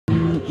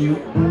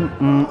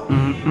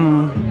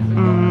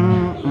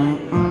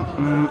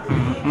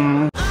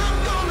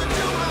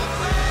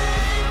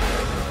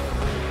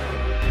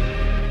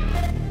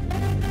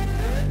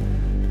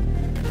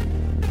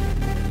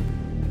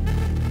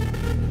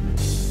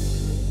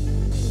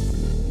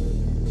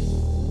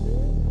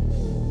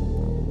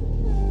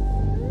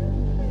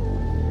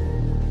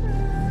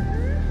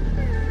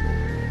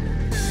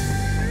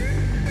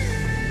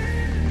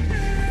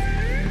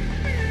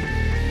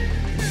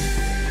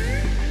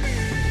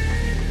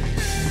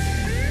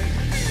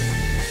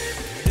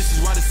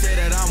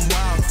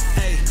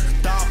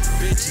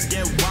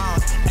Get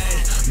wild,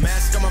 ayy.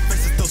 Mask on my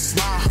face, I still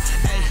smile,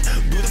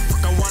 ayy. Do the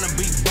fuck I wanna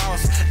be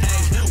boss,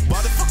 ayy. Why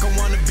the fuck I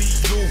wanna be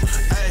you,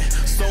 ayy.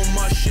 So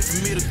much shit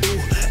for me to do,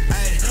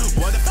 ayy.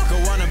 Why the fuck I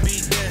wanna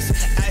be this,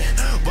 ayy.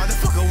 Why the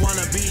fuck I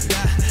wanna be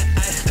that,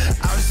 ayy.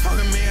 I was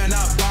fucking me and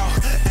I ball,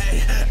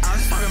 ayy. I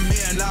was fucking me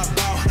and I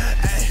ball,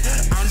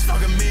 ayy. I was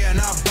fucking me and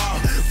I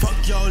ball.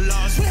 Fuck your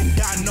laws, we ain't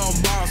got no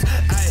balls,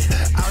 ayy.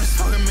 I was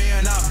fucking me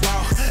and I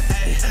ball,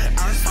 ayy.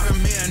 I was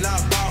fucking me and I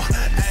ball,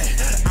 ayy.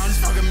 I was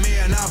fucking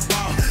me and I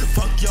ball.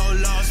 Fuck your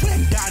laws, we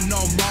ain't got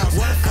no balls.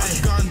 What the fuck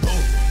you gonna do?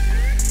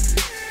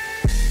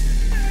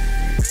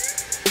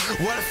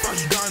 What the fuck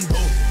you gonna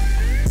do?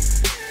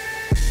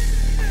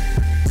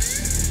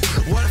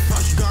 What the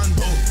fuck you gonna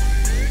do?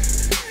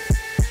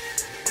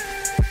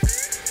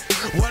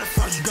 What the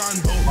fuck you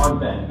gonna do? I'm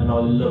Ben and I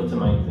love to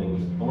make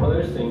things. And one of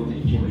those things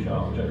is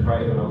Gymshark, which I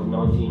created when I was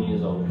 19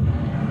 years old.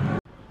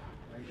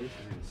 This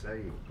is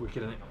insane.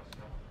 Wicked, isn't it?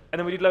 And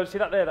then we did loads, see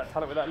that there, that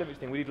talent without limits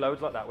thing, we did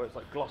loads like that where it's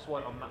like gloss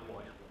white on matte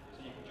white.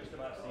 So you can just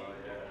about see it.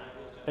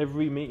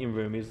 Every meeting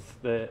room is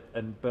the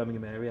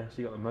Birmingham area,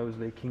 so you got the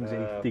Moseley, King's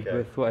Heath,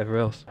 Digbeth, whatever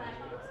else.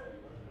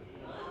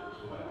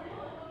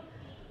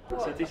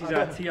 So this is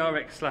our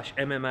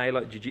TRX/MMA,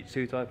 like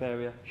jiu-jitsu type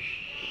area.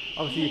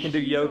 Obviously you can do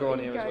yoga on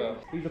here as well.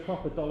 These are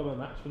proper dollar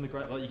mats from the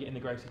great, like you get in the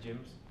Gracie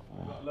gyms.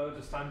 We've got loads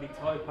of standing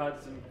tie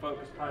pads and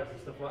focus pads and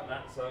stuff like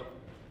that, so.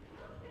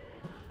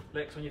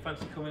 Lex, when you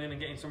fancy coming in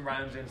and getting some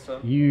rounds in, so.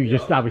 You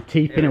just started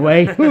teeping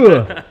away.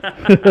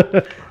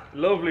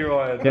 Lovely,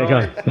 Ryan. You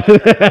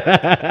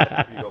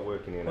got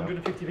working here now.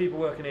 150 people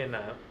working here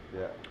now.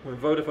 Yeah. When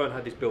Vodafone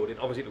had this building,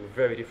 obviously it looked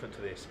very different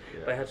to this.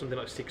 Yeah. They had something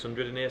like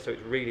 600 in here, so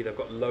it's really, they've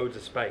got loads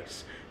of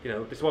space. You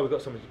know, this is why we've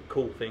got some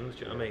cool things,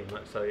 do you know what I mean?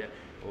 Like, so yeah,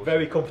 awesome.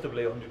 Very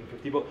comfortably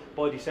 150, but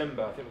by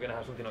December I think we're going to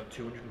have something like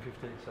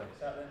 250. So.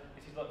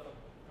 This is like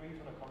 3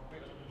 tons of concrete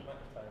or something like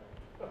that.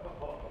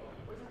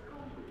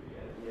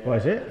 What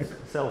is it?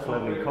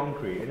 Self-leveling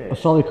concrete, isn't it? A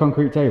solid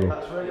concrete table.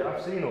 That's really,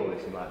 I've seen all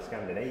this in like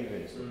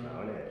Scandinavian stuff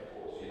now, isn't it?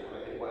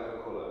 Whatever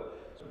colour.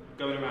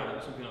 Going around,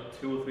 there's something like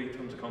 2 or 3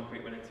 tons of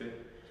concrete went into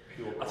it.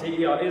 I'll tell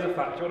you, here's a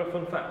fact, you want a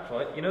fun fact,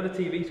 right? You know the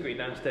TV screen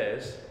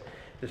downstairs?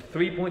 There's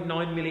 3.9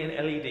 million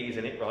LEDs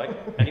in it, right?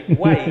 And it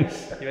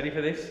weighs, you ready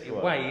for this? It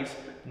weighs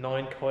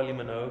 9 Kylie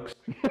Minogues.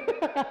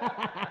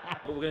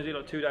 But we're going to do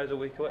like 2 days a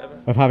week or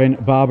whatever. Of having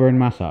barber and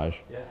massage?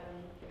 Yeah.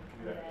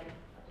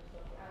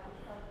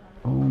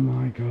 Oh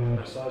my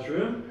god. Massage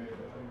room.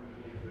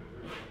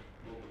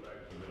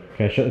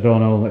 Okay, shut the door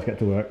now and let's get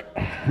to work.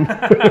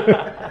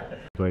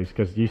 Please,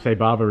 because you say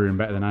barber room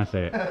better than I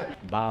say it.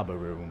 Barber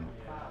room.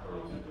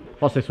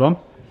 What's this one?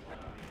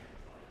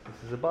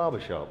 This is a barber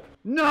shop.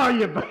 No,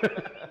 you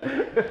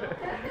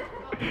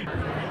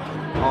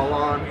Hold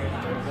on.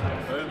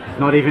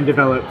 Not even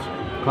developed.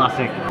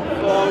 Classic.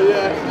 Oh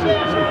yes.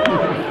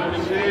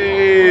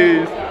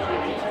 Jeez.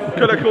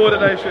 Colour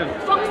coordination.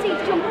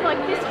 Foxy's jumping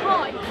like this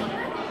high.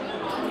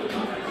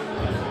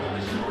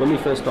 When we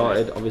first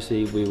started,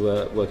 obviously we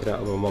were working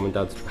out of my mum and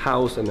dad's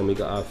house, and then we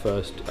got our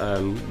first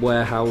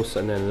warehouse,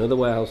 and then another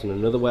warehouse and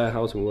another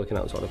warehouse, and we're working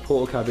outside of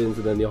portal cabins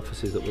and then the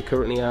offices that we're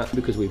currently at.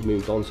 Because we've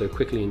moved on so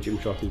quickly and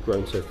Gymshark has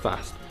grown so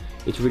fast,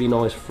 it's really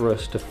nice for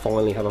us to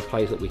finally have a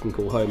place that we can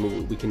call home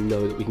and we can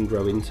know that we can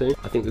grow into.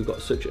 I think we've got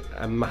such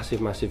a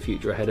massive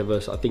future ahead of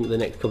us. I think the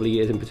next couple of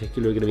years in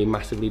particular are going to be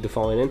massively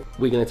defining.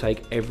 We're going to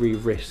take every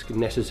risk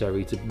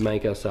necessary to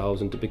make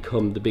ourselves and to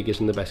become the biggest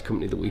and the best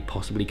company that we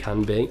possibly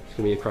can be. It's going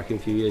to be a cracking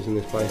few years in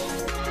this place.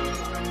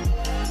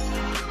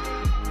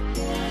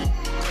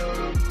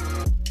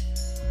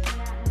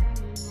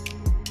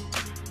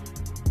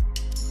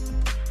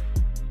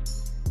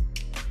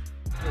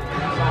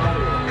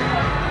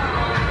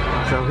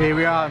 So here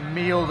we are, a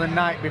meal the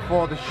night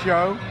before the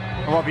show.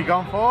 And what have you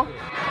gone for?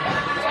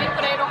 Sweet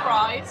potato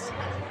fries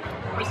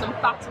with some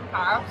fats and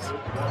carbs.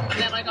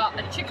 And then I got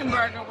a chicken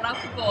burger without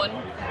the bun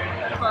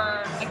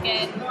for,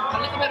 again,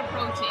 a little bit of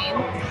protein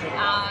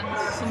and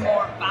some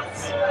more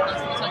fats. And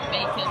so it's like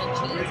bacon and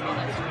cheese on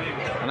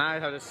it. And I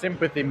had a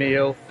sympathy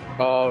meal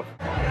of,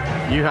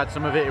 you had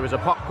some of it, it was a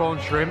popcorn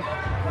shrimp,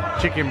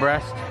 chicken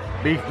breast,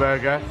 beef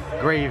burger,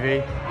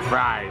 gravy,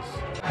 fries.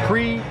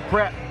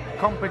 Pre-prep,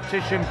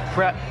 competition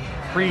prep,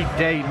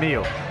 3-day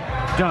meal.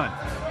 Done.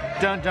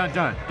 Done, done,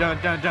 done, done,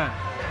 done, done,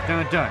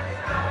 done, done.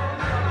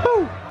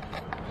 Woo!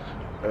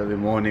 Early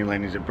morning,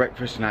 Lenny's at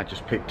breakfast, and I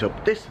just picked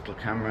up this little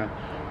camera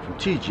from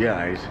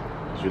TGI's,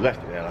 because we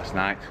left it there last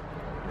night.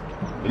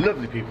 The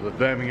lovely people of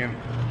Birmingham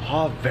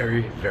are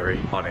very, very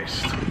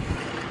honest.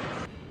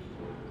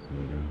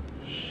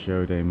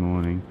 Show day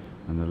morning,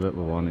 and the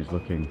little one is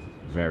looking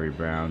very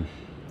brown.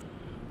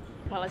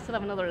 Well, I still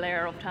have another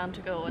layer of tan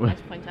to go, I'd like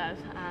to point out,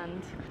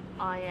 and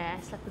I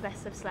slept the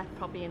best I've slept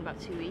probably in about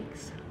 2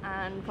 weeks,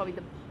 and probably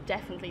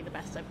definitely the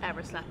best I've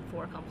ever slept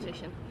before a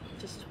competition.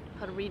 Just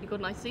had a really good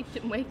night's sleep,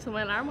 didn't wake till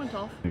my alarm went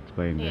off.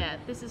 Explain that. Yeah,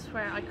 this is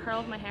where I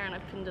curled my hair and I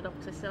pinned it up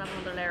because I still have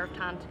another layer of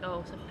tan to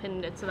go, so I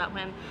pinned it so that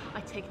when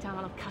I take it down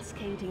I'll have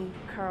cascading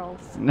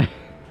curls.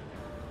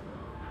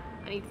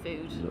 I need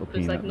food.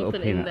 There's like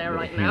nothing in there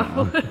right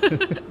now.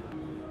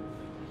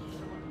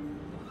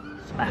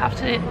 I have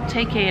to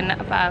take in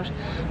about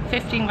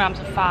 15 grams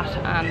of fat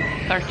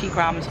and 30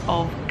 grams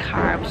of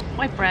carbs.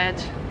 White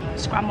bread,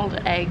 scrambled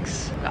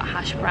eggs, got a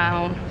hash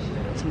brown,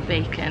 some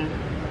bacon,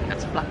 got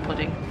some black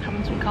pudding.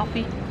 Having some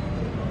coffee.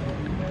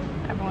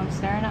 Everyone's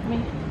staring at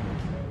me.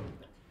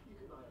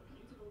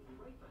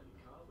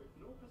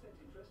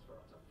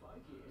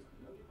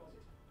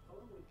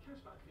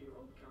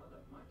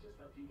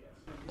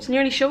 It's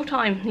nearly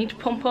showtime. Need to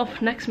pump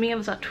up. Next meal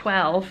is at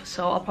 12,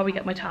 so I'll probably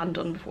get my tan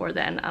done before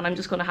then. And I'm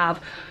just going to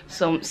have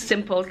some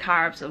simple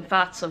carbs and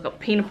fats. So I've got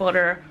peanut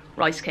butter,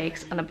 rice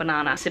cakes, and a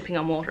banana, sipping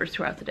on water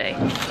throughout the day.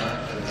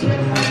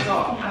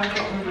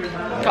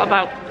 Got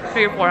about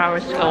 3 or 4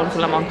 hours to go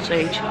until I'm on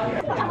stage.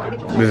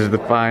 This is the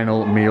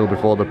final meal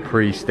before the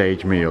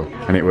pre-stage meal,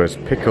 and it was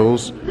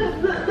pickles,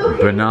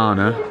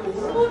 banana,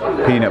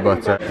 peanut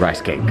butter,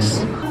 rice cakes.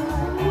 Here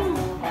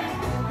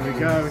we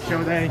go.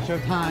 Show day, show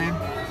time.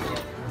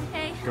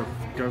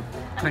 Go,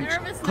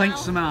 clench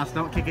some ass,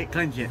 don't kick it,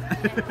 clench it.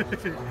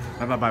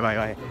 Bye bye bye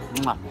bye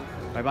bye.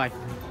 Bye bye.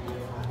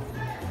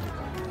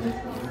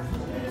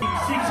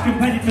 6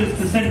 competitors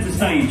to centre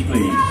stage,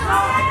 please.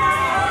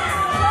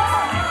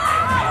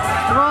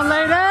 Come on,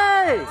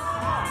 lady!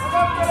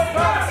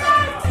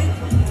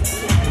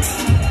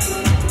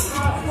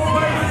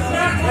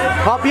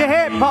 Pop your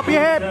hip, pop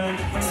your hip.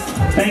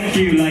 Thank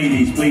you,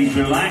 ladies. Please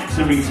relax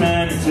and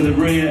return to the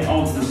rear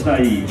of the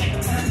stage.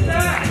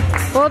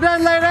 Well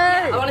done, lady!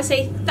 I want to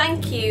say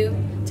thank you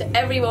to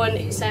everyone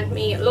who sent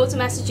me loads of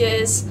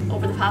messages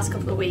over the past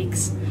couple of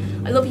weeks.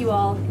 I love you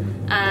all,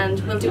 and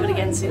we'll do it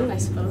again soon, I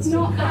suppose.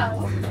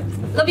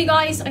 Love you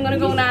guys. I'm going to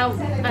go now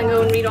and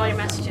go and read all your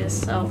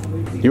messages. So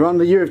You're on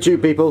the Year of 2,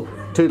 people.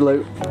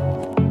 Toodaloo.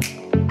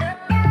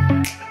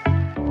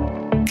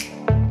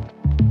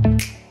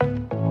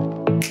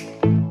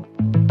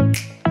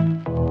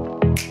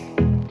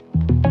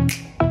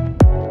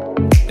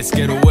 Let's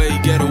get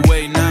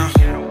away now.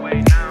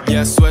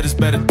 Yeah, I swear there's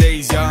better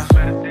days, y'all.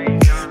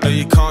 No,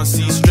 you can't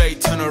see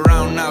straight, turn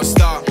around now,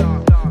 stop.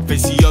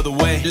 Face the other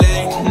way.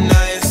 Late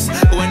nights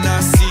when I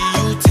see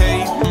you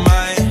take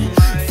my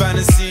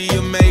fantasy,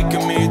 you're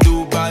making me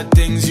do bad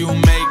things, you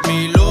make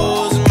me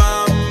lose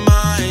my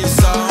mind.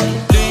 So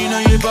lean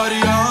on your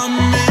body on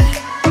me,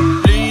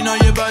 lean on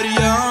your body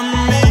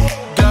on me,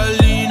 girl,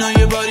 lean on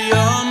your body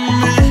on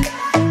me,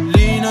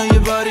 lean on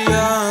your body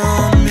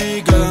on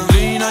me, girl,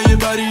 lean on your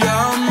body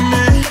on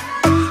me,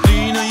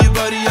 lean on your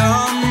body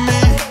on me,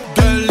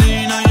 girl,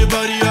 lean on your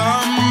body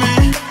on me,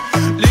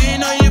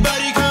 lean on your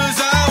body 'cause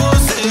I will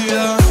save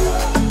ya.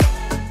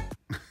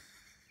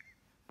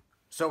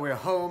 So we're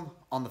home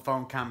on the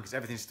phone cam because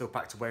everything's still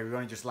packed away. We've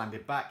only just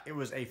landed back. It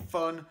was a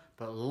fun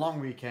but long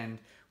weekend.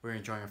 We're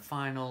enjoying a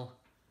final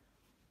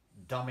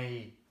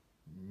dummy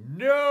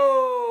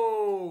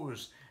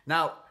nose.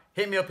 Now,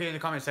 hit me up here in the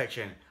comment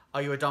section.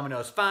 Are you a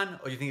Domino's fan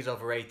or do you think it's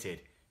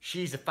overrated?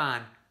 She's a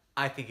fan.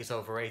 I think it's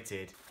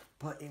overrated.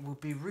 But it would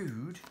be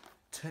rude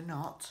to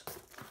not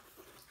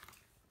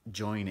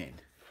join in.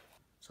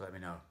 So let me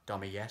know.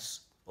 Dummy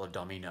yes or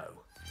dummy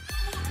no.